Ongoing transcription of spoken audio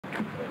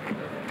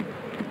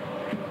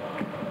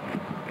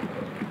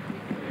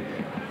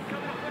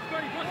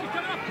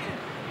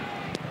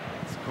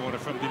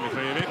from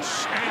Dimitrijevic,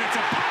 and it's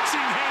a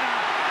boxing header.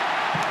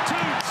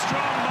 Too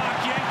strong, Mark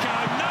Yanko.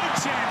 No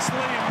chance,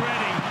 Liam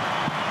Reddy.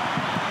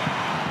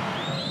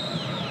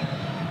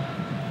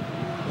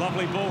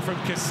 Lovely ball from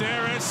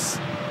Caceres.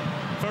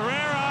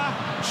 Ferreira,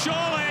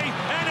 surely,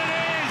 and it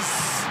is.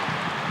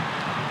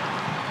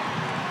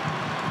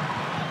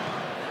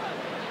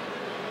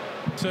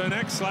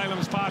 Cernak,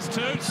 Slalom's pass to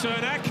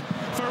Cernak.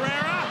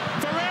 Ferreira,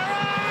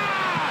 Ferreira!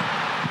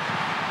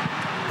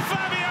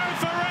 Fabio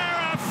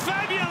Ferreira,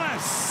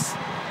 fabulous!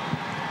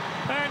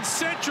 And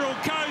Central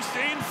Coast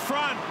in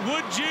front,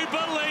 would you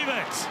believe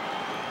it?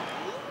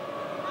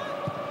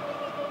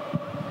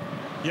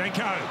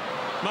 Yanko,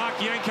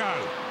 Mark Yanko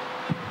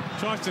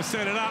tries to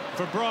set it up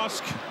for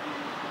Brosk.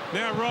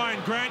 Now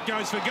Ryan Grant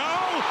goes for goal.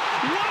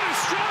 What a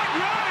strike,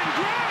 Ryan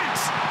Grant!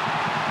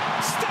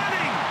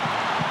 Stunning!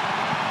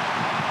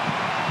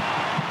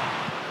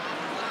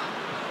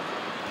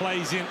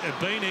 Plays in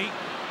Abini.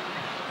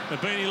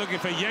 Abini looking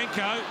for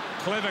Yanko.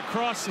 Clever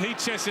cross, he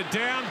chests it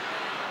down.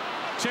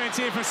 Chance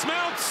here for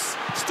Smeltz.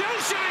 Still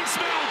Shane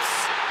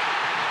Smeltz!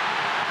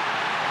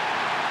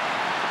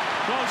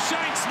 Well,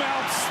 Shane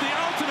Smeltz, the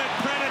ultimate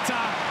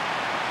predator.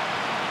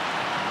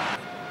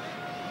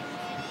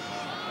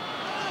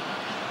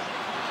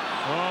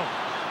 Oh,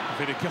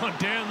 if it had gone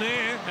down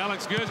there,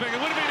 Alex Gersbeck, it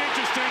would have been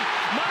interesting.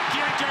 Mark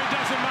Yanko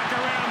doesn't muck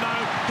around,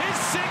 though. His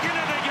second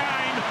of the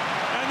game,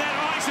 and that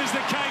ices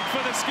the cake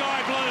for the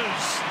Sky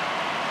Blues.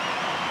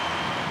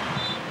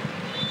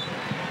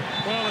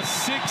 Well, a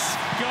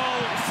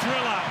six-goal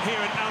thriller here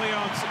at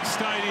Allianz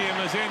Stadium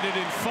has ended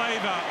in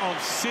favour of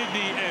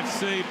Sydney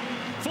FC.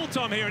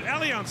 Full-time here at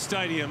Allianz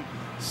Stadium,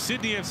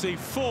 Sydney FC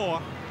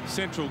 4,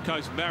 Central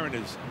Coast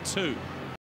Mariners 2.